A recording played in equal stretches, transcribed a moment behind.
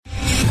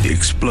The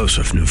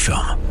explosive new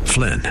film,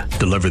 Flynn,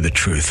 deliver the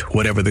truth,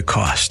 whatever the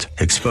cost,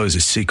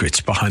 exposes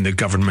secrets behind the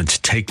government's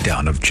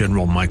takedown of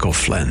General Michael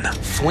Flynn.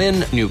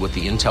 Flynn knew what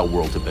the intel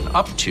world had been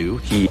up to.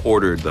 He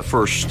ordered the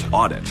first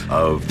audit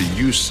of the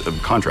use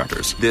of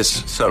contractors.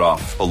 This set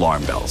off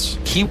alarm bells.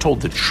 He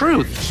told the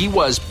truth. He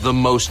was the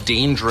most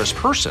dangerous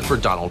person for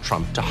Donald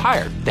Trump to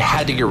hire. They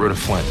had to get rid of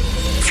Flynn.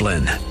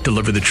 Flynn,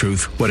 deliver the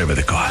truth, whatever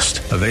the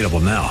cost. Available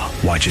now.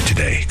 Watch it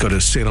today. Go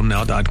to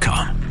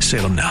salemnow.com.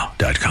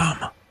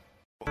 salemnow.com.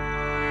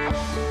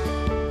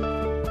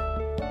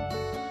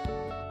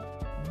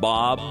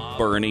 Bob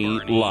Burney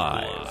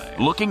Live.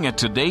 Looking at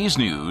today's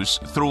news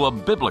through a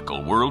biblical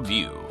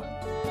worldview.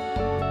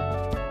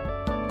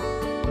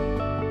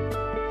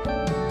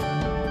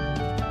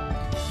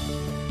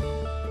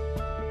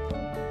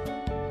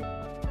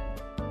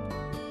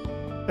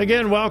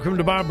 Again, welcome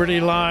to Bob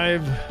Burney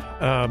Live.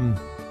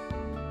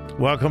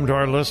 Welcome to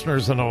our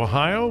listeners in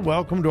Ohio.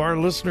 Welcome to our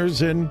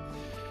listeners in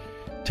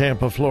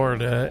Tampa,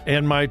 Florida.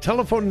 And my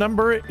telephone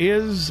number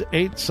is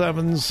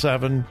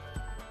 877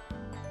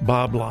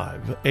 Bob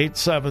Live,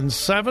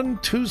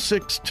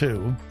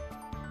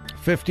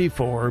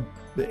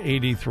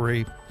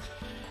 877-262-5483.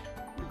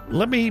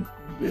 Let me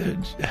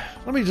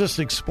just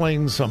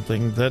explain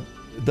something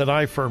that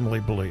I firmly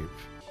believe.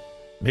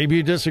 Maybe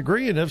you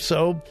disagree, and if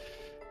so,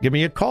 give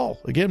me a call.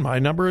 Again, my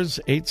number is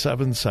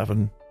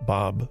 877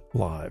 Bob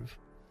Live.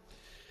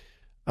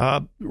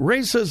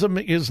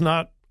 Racism is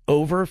not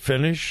over,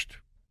 finished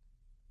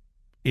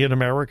in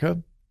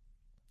America.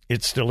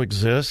 It still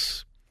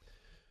exists.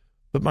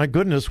 But my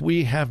goodness,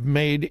 we have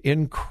made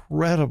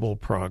incredible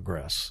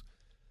progress.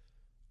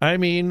 I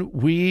mean,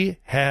 we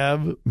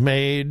have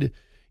made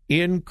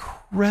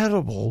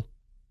incredible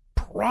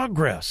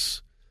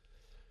progress.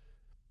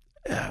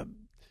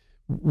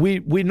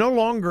 We no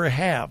longer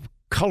have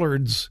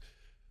coloreds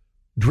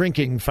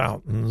drinking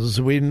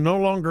fountains. We no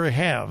longer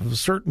have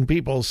certain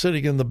people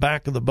sitting in the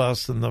back of the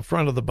bus and the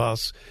front of the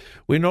bus.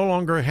 We no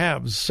longer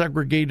have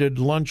segregated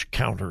lunch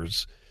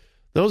counters.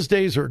 Those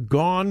days are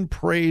gone.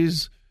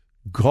 Praise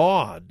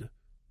God,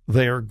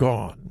 they are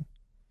gone.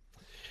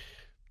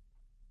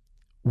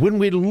 When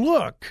we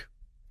look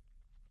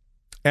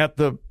at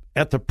the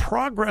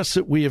progress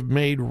that we have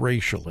made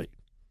racially,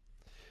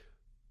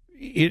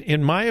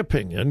 in my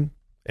opinion,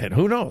 and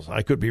who knows,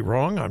 I could be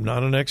wrong, I'm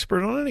not an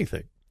expert on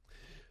anything,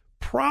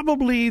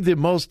 probably the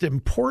most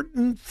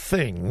important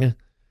thing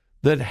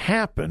that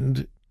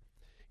happened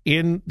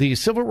in the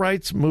civil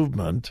rights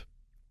movement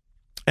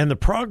and the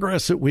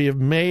progress that we have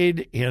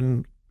made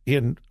in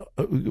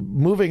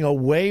moving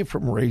away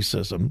from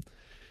racism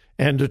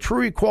and to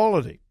true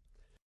equality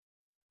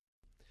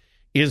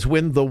is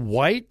when the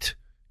white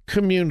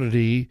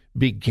community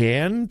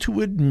began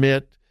to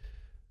admit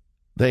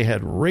they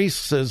had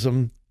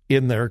racism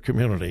in their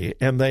community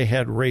and they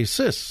had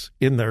racists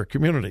in their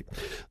community.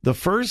 The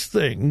first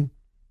thing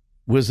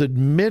was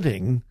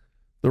admitting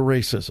the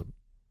racism.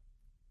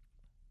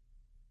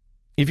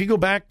 If you go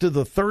back to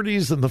the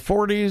 30s and the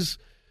 40s,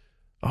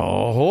 a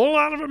whole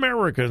lot of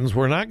Americans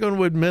were not going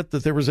to admit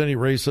that there was any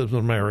racism in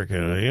America.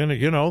 And,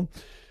 you know,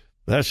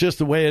 that's just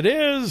the way it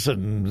is.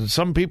 And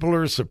some people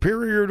are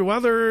superior to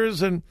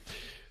others. And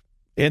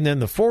then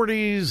the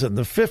 40s and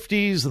the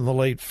 50s and the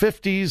late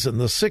 50s and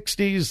the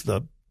 60s,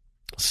 the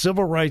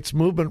civil rights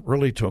movement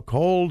really took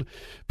hold.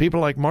 People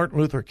like Martin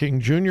Luther King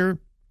Jr.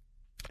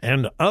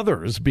 and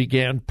others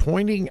began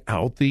pointing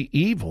out the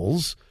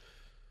evils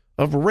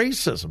of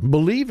racism,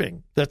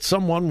 believing that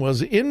someone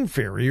was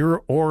inferior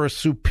or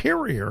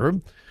superior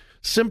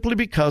simply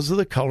because of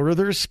the color of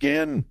their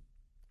skin.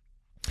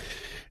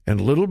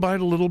 And little by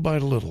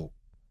little,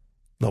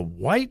 the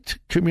white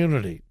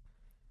community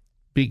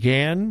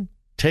began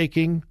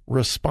taking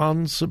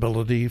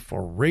responsibility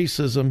for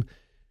racism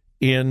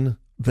in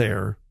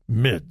their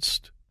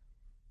midst.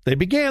 They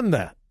began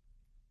that.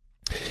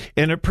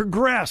 And it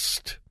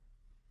progressed.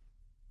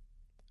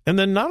 And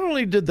then not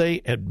only did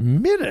they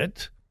admit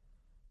it,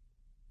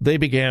 they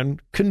began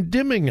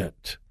condemning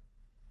it.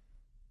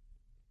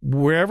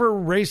 Wherever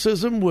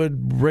racism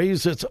would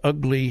raise its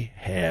ugly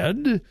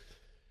head,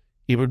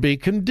 it would be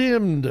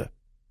condemned.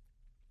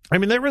 I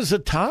mean, there was a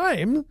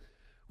time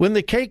when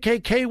the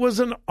KKK was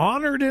an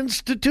honored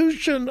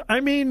institution. I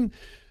mean,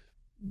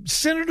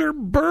 Senator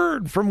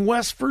Byrd from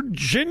West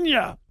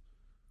Virginia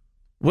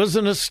was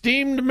an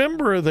esteemed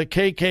member of the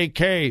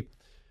KKK.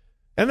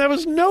 And there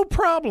was no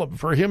problem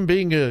for him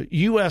being a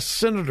U.S.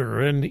 senator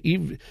and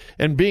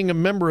being a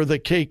member of the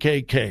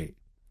KKK.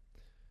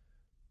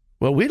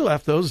 Well, we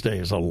left those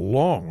days a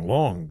long,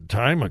 long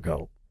time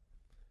ago.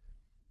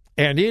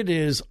 And it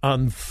is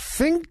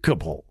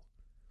unthinkable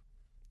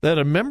that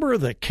a member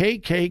of the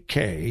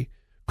KKK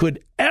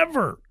could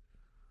ever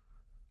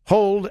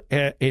hold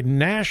a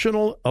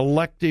national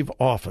elective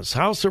office,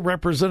 House of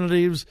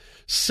Representatives,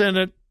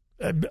 Senate,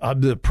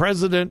 the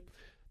president.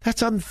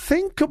 That's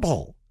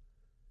unthinkable.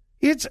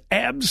 It's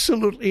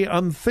absolutely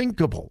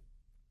unthinkable.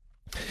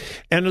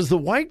 And as the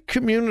white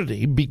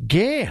community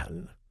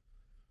began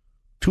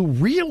to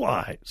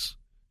realize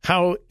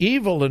how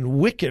evil and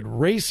wicked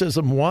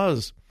racism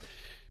was,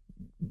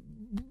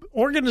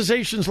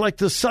 organizations like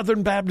the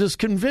Southern Baptist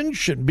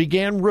Convention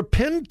began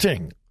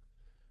repenting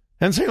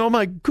and saying, oh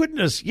my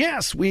goodness,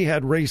 yes, we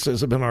had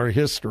racism in our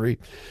history,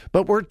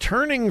 but we're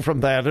turning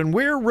from that and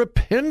we're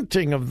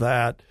repenting of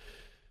that.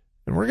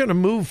 And we're going to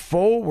move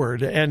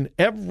forward, and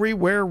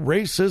everywhere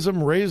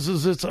racism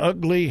raises its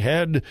ugly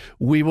head,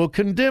 we will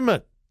condemn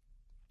it.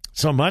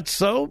 So much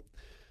so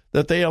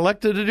that they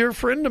elected a dear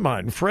friend of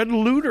mine, Fred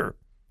Luter,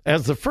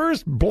 as the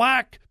first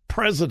black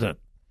president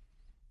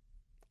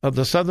of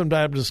the Southern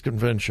Baptist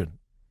Convention.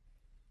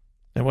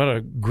 And what a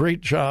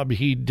great job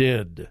he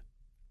did.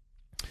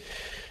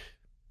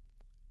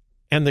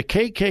 And the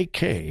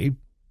KKK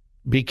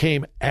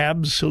became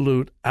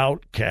absolute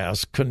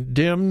outcasts,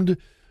 condemned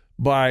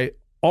by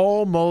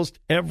almost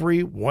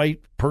every white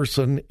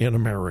person in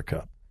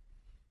America.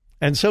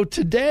 And so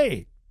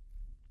today,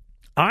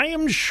 I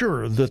am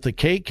sure that the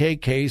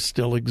KKK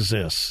still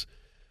exists,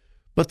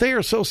 but they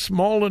are so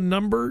small in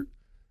number,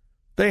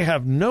 they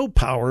have no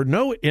power,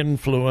 no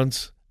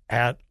influence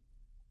at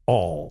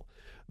all.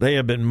 They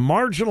have been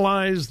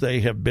marginalized, they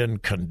have been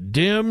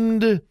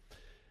condemned,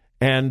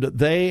 and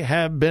they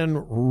have been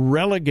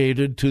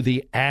relegated to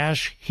the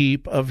ash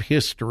heap of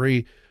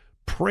history.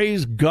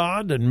 Praise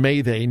God, and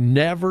may they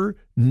never,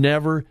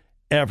 never,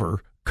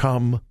 ever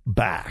come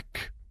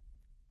back.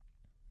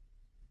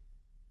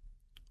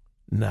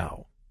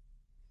 Now,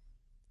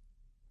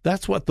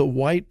 that's what the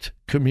white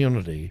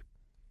community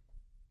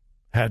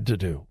had to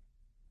do.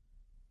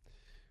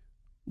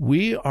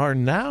 We are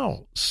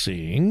now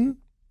seeing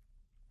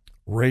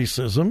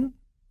racism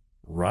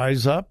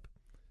rise up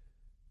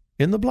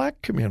in the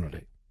black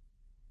community.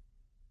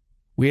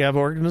 We have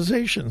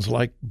organizations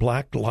like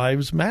Black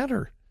Lives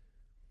Matter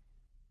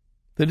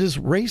that is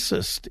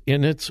racist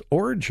in its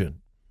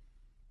origin.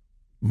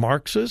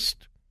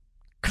 Marxist,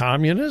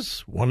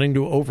 communists wanting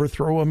to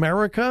overthrow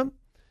America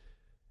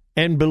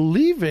and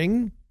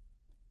believing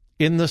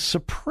in the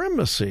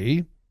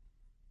supremacy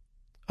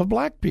of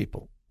black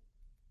people.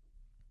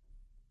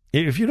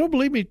 If you don't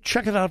believe me,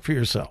 check it out for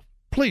yourself.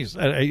 Please,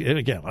 and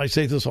again, I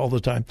say this all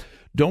the time,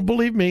 don't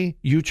believe me,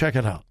 you check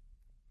it out.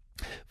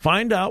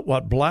 Find out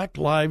what Black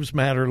Lives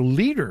Matter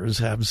leaders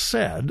have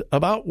said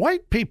about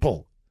white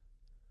people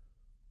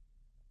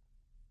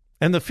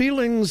and the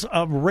feelings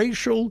of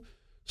racial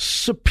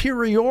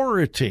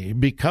superiority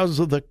because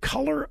of the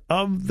color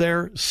of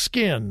their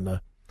skin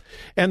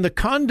and the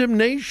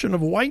condemnation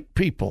of white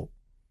people.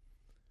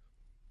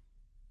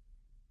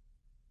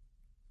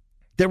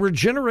 There were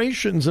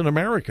generations in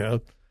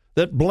America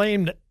that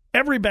blamed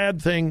every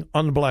bad thing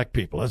on the black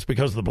people. That's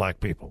because of the black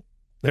people.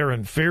 They're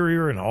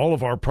inferior in all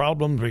of our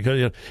problems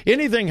because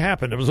anything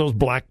happened, it was those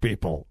black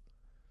people.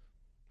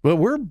 Well,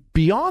 we're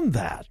beyond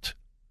that.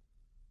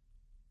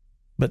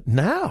 But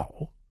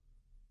now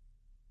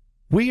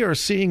we are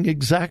seeing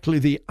exactly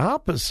the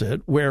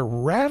opposite, where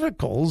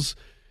radicals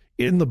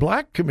in the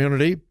black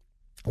community,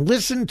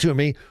 listen to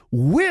me,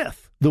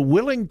 with the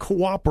willing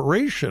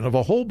cooperation of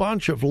a whole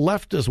bunch of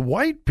leftist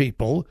white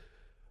people,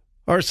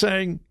 are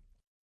saying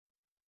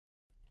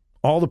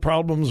all the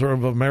problems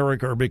of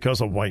America are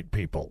because of white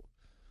people.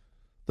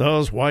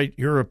 Those white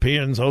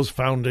Europeans, those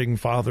founding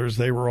fathers,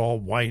 they were all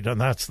white, and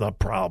that's the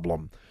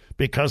problem.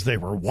 Because they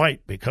were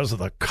white, because of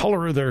the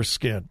color of their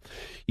skin.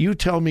 You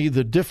tell me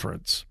the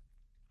difference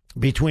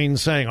between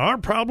saying our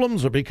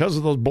problems are because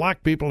of those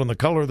black people and the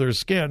color of their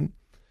skin,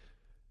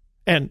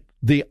 and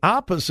the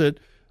opposite,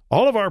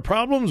 all of our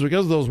problems are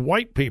because of those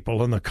white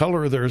people and the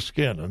color of their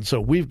skin. And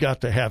so we've got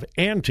to have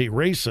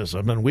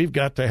anti-racism, and we've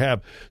got to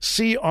have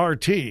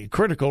CRT,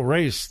 critical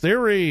race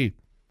theory.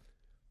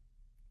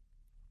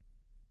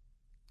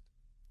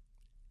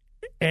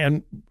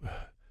 And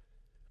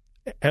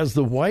as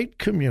the white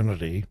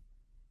community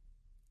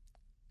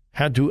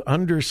had to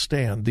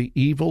understand the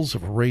evils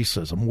of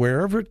racism,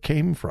 wherever it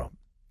came from,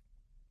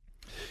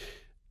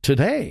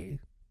 today,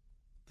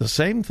 the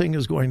same thing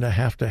is going to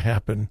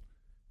happen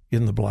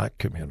in the black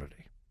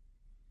community.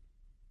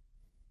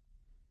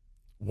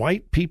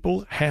 White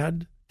people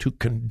had to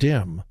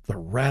condemn the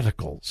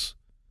radicals,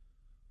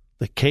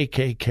 the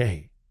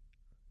KKK,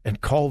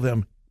 and call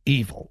them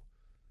evil.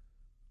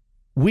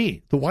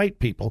 We, the white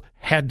people,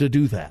 had to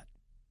do that.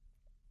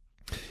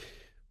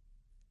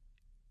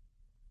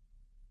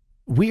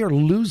 We are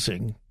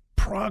losing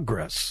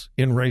progress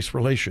in race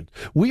relations.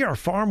 We are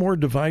far more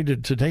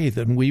divided today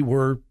than we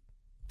were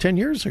 10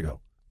 years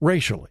ago,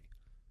 racially.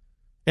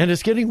 And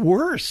it's getting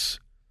worse.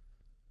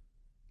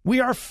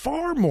 We are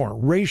far more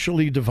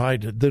racially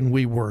divided than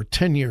we were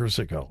 10 years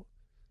ago.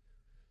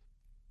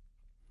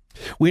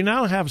 We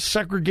now have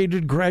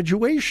segregated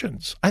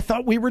graduations. I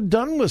thought we were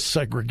done with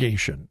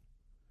segregation.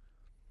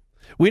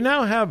 We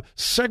now have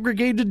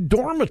segregated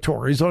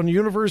dormitories on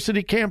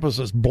university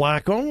campuses,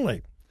 black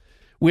only.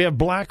 We have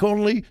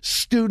black-only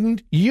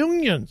student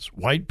unions.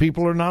 White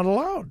people are not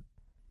allowed.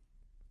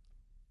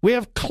 We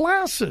have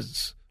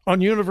classes on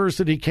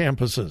university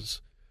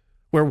campuses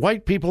where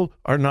white people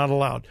are not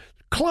allowed.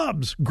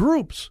 Clubs,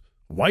 groups,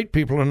 white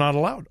people are not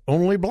allowed.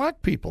 Only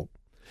black people.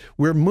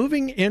 We're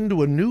moving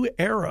into a new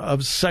era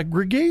of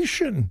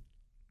segregation.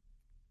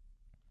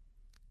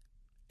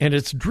 And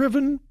it's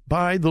driven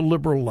by the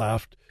liberal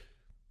left,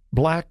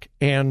 black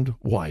and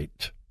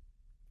white.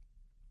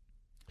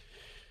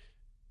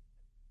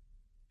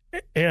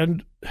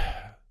 And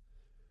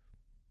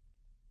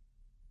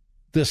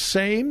the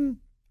same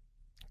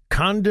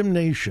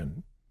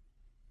condemnation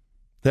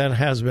that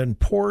has been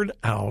poured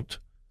out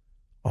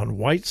on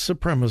white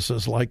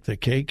supremacists like the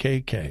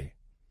KKK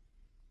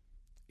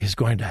is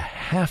going to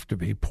have to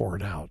be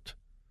poured out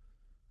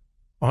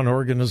on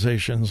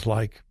organizations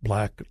like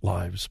Black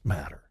Lives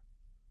Matter.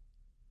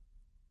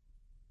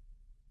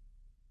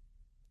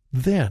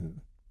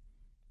 Then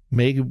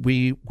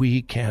maybe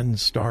we can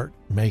start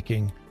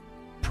making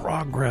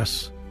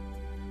progress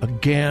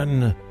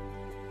again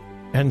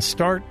and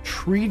start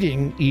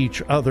treating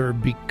each other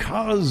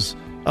because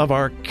of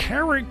our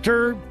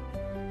character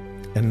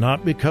and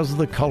not because of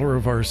the color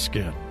of our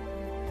skin.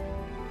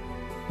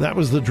 That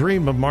was the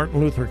dream of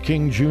Martin Luther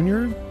King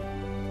Jr.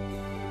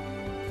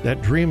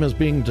 That dream is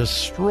being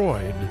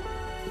destroyed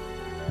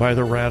by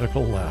the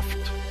radical left.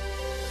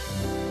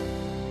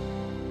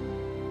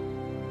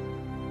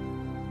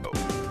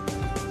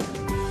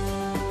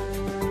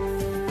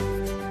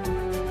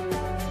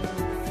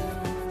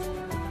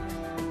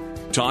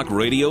 Talk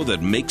radio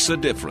that makes a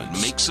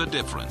difference. Makes a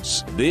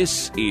difference.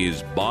 This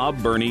is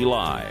Bob Burney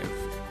Live.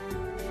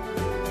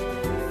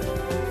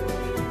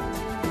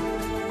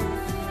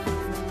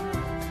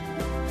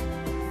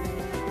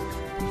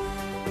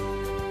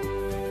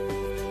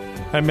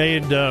 I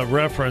made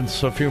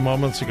reference a few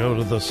moments ago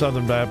to the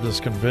Southern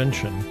Baptist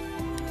Convention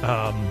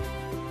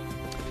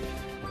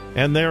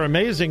and their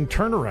amazing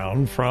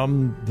turnaround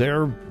from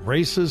their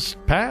racist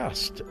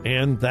past.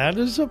 And that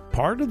is a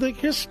part of the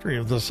history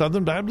of the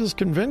Southern Baptist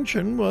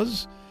Convention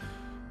was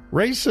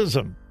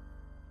racism.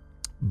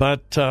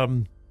 But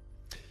I'll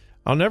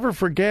never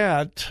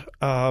forget,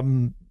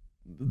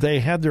 they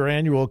had their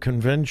annual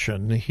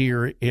convention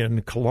here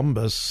in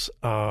Columbus.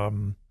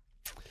 It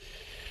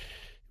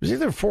was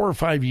either 4 or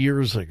 5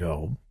 years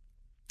ago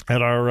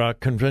at our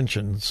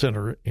convention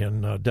center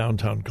in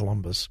downtown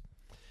Columbus.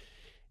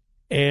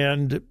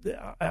 And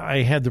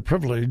I had the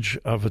privilege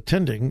of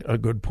attending a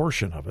good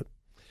portion of it.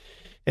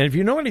 And if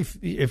you know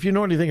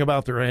anything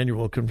about their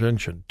annual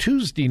convention,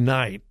 Tuesday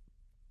night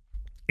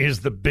is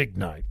the big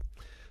night.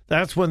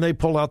 That's when they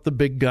pull out the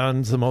big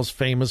guns, the most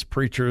famous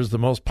preachers, the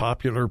most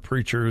popular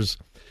preachers,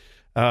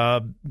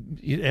 and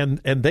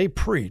they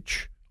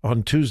preach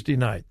on Tuesday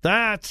night.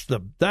 That's the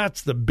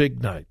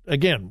big night.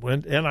 Again,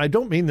 and I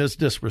don't mean this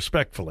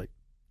disrespectfully,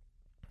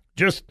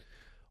 just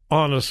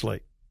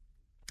honestly.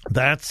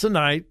 That's the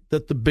night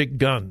that the big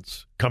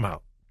guns come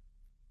out.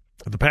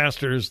 The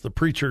pastors, the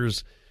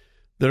preachers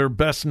that are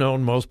best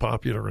known, most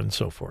popular, and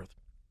so forth.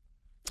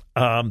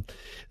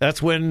 That's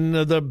when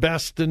the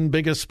best and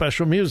biggest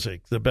special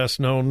music, the best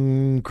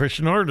known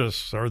Christian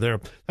artists are there.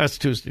 That's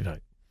Tuesday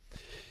night.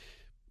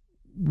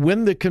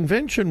 When the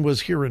convention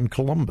was here in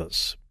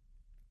Columbus,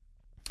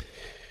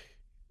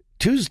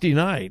 Tuesday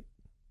night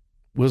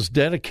was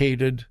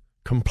dedicated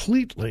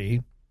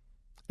completely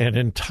and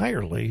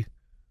entirely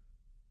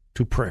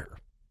to prayer.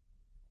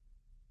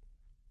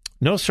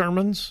 No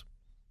sermons,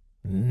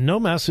 no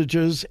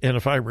messages, and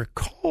if I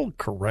recall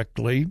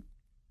correctly,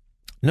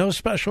 no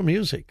special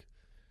music,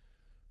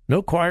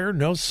 no choir,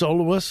 no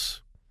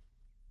soloists,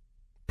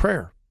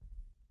 prayer.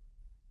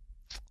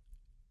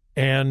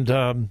 And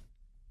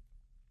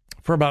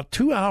for about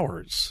 2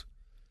 hours,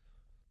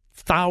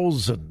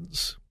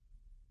 thousands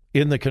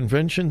in the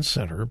convention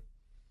center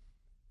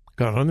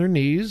got on their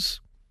knees.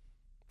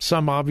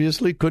 Some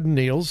obviously couldn't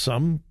kneel,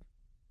 some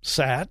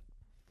sat.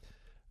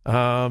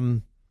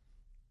 Some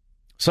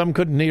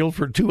couldn't kneel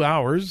for 2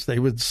 hours. They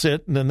would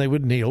sit and then they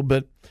would kneel.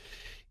 But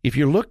if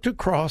you looked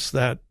across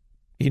that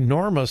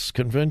enormous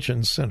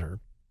convention center,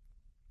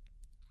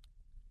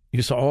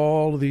 you saw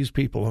all of these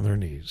people on their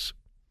knees.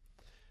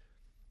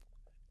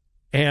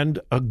 And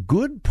a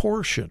good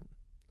portion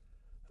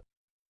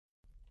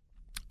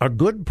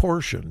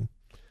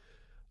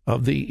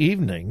of the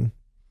evening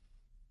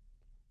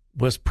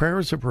was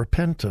prayers of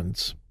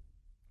repentance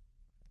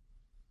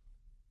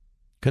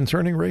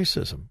concerning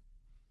racism.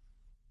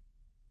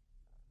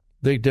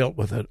 They dealt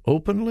with it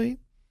openly,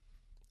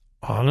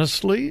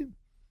 honestly,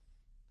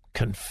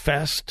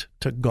 confessed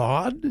to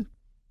God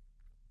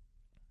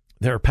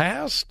their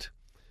past,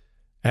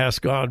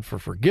 asked God for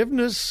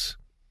forgiveness,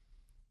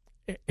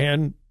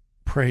 and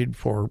prayed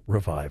for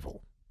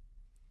revival.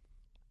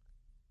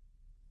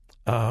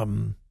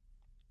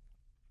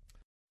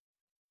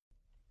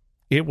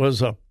 It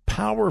was a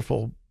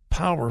powerful,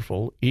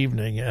 powerful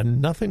evening, and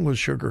nothing was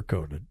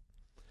sugar-coated.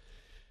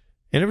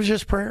 And it was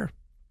just prayer,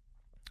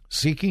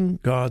 seeking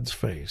God's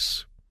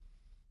face,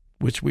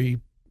 which we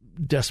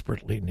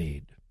desperately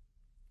need.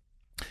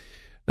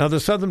 Now, the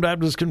Southern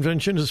Baptist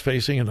Convention is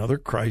facing another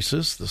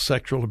crisis, the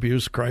sexual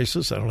abuse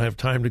crisis. I don't have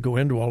time to go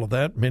into all of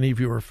that. Many of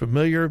you are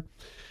familiar.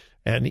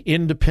 An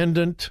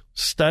independent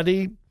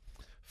study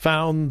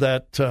found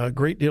that a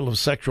great deal of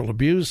sexual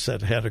abuse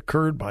that had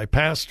occurred by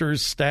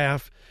pastors,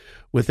 staff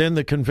within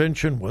the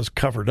convention was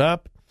covered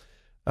up.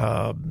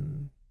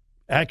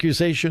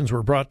 accusations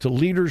were brought to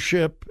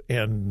leadership,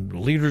 and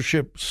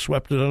leadership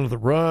swept it under the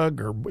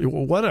rug or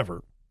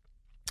whatever.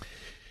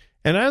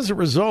 And as a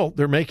result,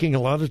 they're making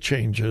a lot of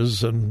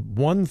changes. And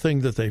one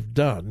thing that they've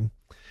done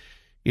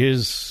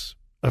is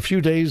a few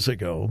days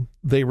ago,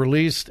 they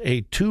released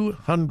a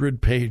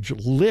 200-page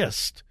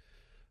list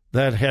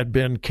that had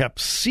been kept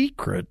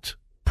secret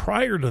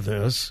prior to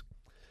this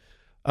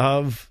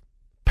of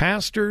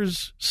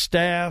pastors,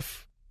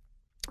 staff,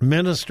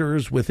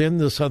 ministers within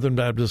the Southern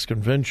Baptist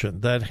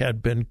Convention that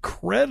had been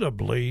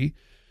credibly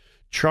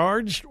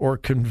charged or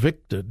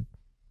convicted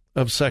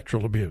of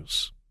sexual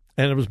abuse,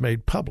 and it was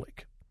made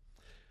public.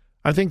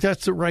 I think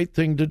that's the right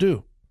thing to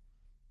do.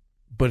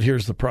 But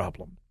here's the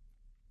problem.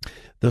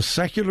 The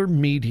secular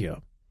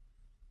media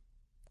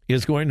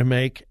is going to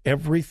make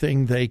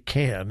everything they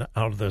can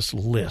out of this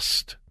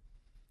list.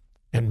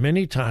 And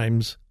many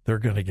times they're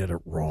going to get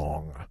it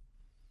wrong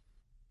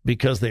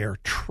because they are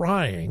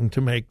trying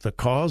to make the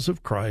cause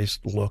of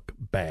Christ look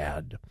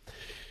bad.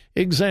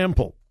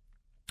 Example,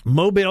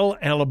 Mobile,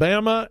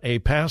 Alabama, a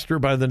pastor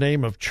by the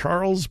name of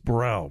Charles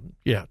Brown.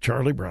 Yeah,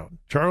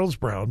 Charles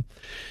Brown.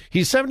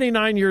 He's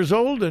 79 years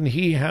old, and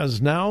he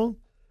has now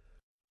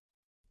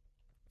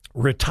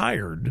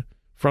retired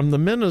from the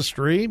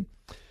ministry.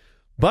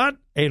 But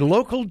a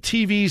local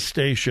TV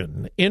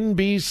station,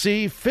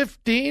 NBC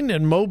 15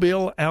 in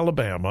Mobile,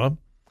 Alabama,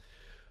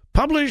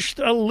 published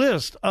a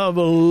list of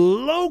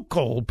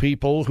local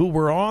people who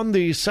were on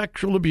the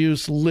sexual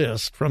abuse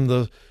list from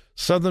the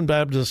Southern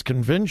Baptist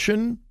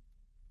Convention.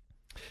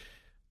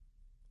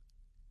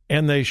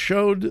 And they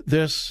showed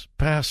this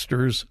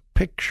pastor's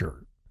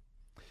picture.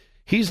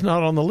 He's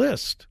not on the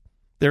list.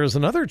 There is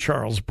another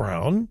Charles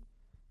Brown,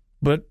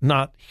 but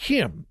not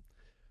him.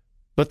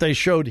 But they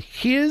showed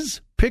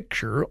his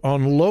picture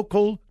on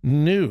local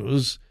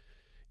news,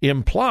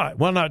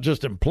 not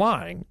just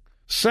implying,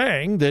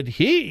 saying that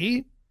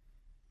he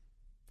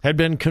had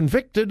been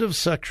convicted of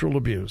sexual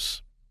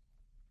abuse.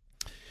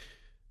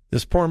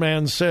 This poor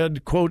man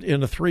said, quote,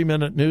 in a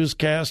 3-minute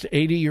newscast,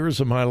 80 years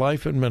of my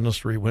life in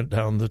ministry went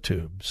down the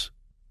tubes.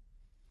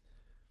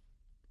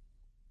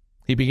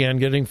 He began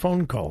getting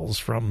phone calls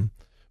from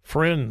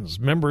friends,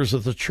 members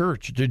of the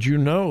church. Did you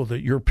know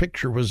that your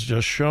picture was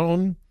just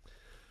shown?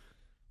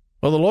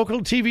 Well, the local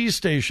TV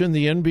station,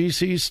 the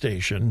NBC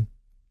station,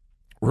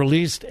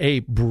 released a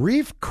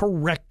brief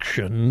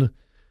correction,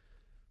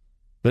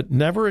 but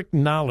never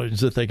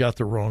acknowledged that they got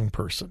the wrong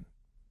person.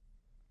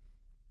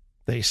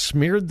 They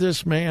smeared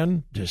this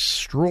man,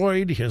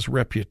 destroyed his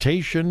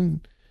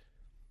reputation,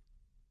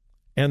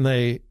 and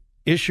they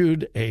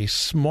issued a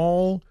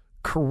small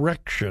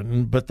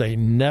correction, but they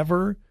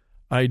never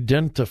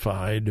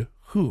identified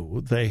who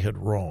they had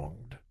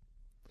wronged.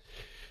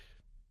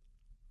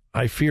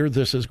 I fear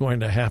this is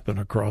going to happen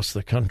across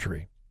the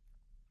country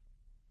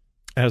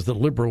as the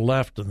liberal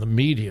left and the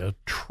media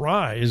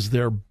tries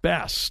their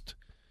best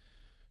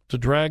to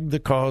drag the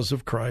cause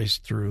of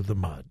Christ through the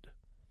mud.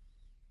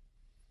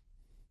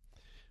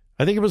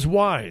 I think it was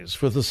wise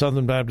for the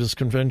Southern Baptist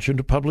Convention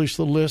to publish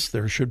the list.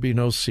 There should be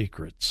no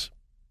secrets.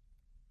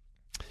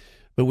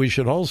 But we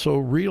should also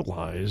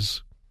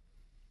realize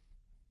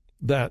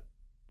that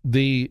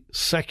the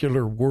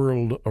secular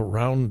world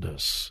around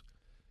us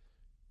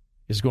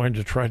is going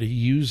to try to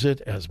use it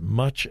as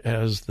much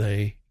as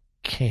they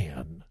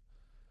can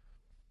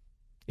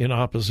in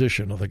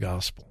opposition of the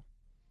gospel.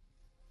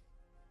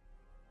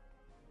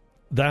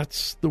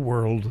 That's the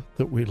world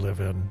that we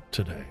live in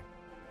today.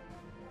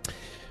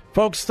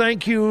 Folks,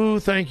 thank you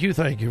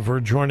for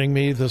joining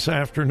me this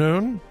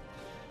afternoon.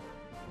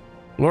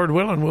 Lord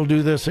willing, we'll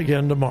do this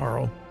again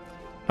tomorrow.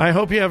 I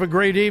hope you have a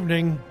great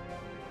evening,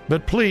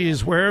 but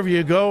please, wherever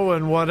you go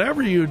and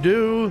whatever you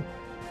do,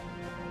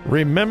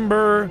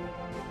 remember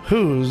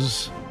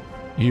whose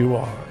you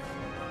are.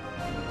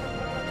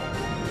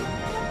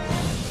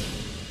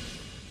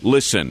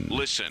 Listen.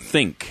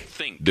 Think.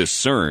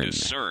 Discern.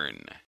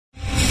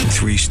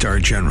 3-star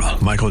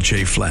General Michael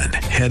J. Flynn,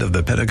 head of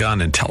the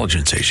Pentagon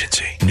Intelligence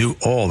Agency, knew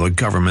all the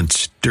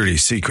government's dirty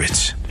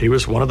secrets. He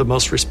was one of the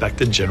most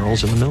respected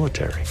generals in the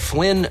military.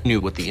 Flynn knew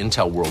what the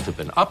intel world had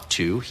been up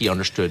to. He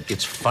understood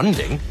its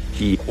funding.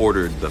 He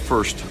ordered the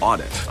first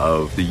audit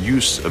of the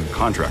use of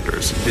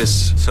contractors.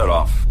 This set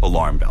off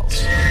alarm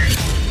bells.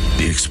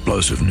 The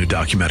explosive new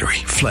documentary,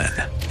 Flynn,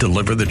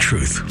 Deliver the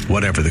Truth,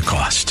 Whatever the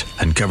Cost,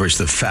 uncovers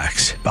the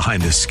facts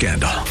behind this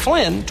scandal.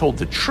 Flynn told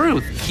the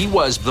truth. He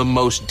was the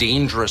most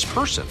dangerous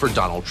person for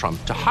Donald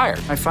Trump to hire.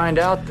 I find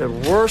out the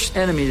worst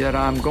enemy that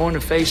I'm going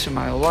to face in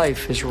my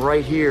life is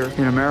right here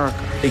in America.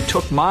 They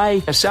took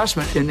my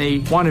assessment and they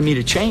wanted me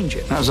to change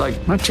it. And I was like,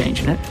 I'm not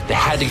changing it. They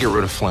had to get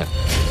rid of Flynn.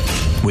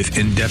 With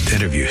in-depth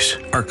interviews,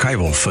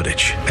 archival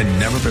footage, and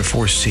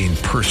never-before-seen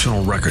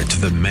personal records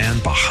of the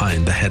man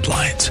behind the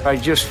headlines. I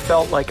just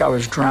felt like I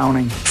was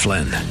drowning.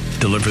 Flynn,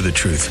 Deliver the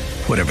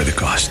Truth, Whatever the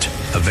Cost.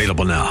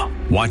 Available now.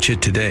 Watch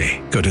it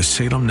today. Go to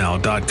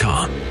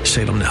salemnow.com.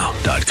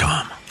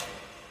 salemnow.com.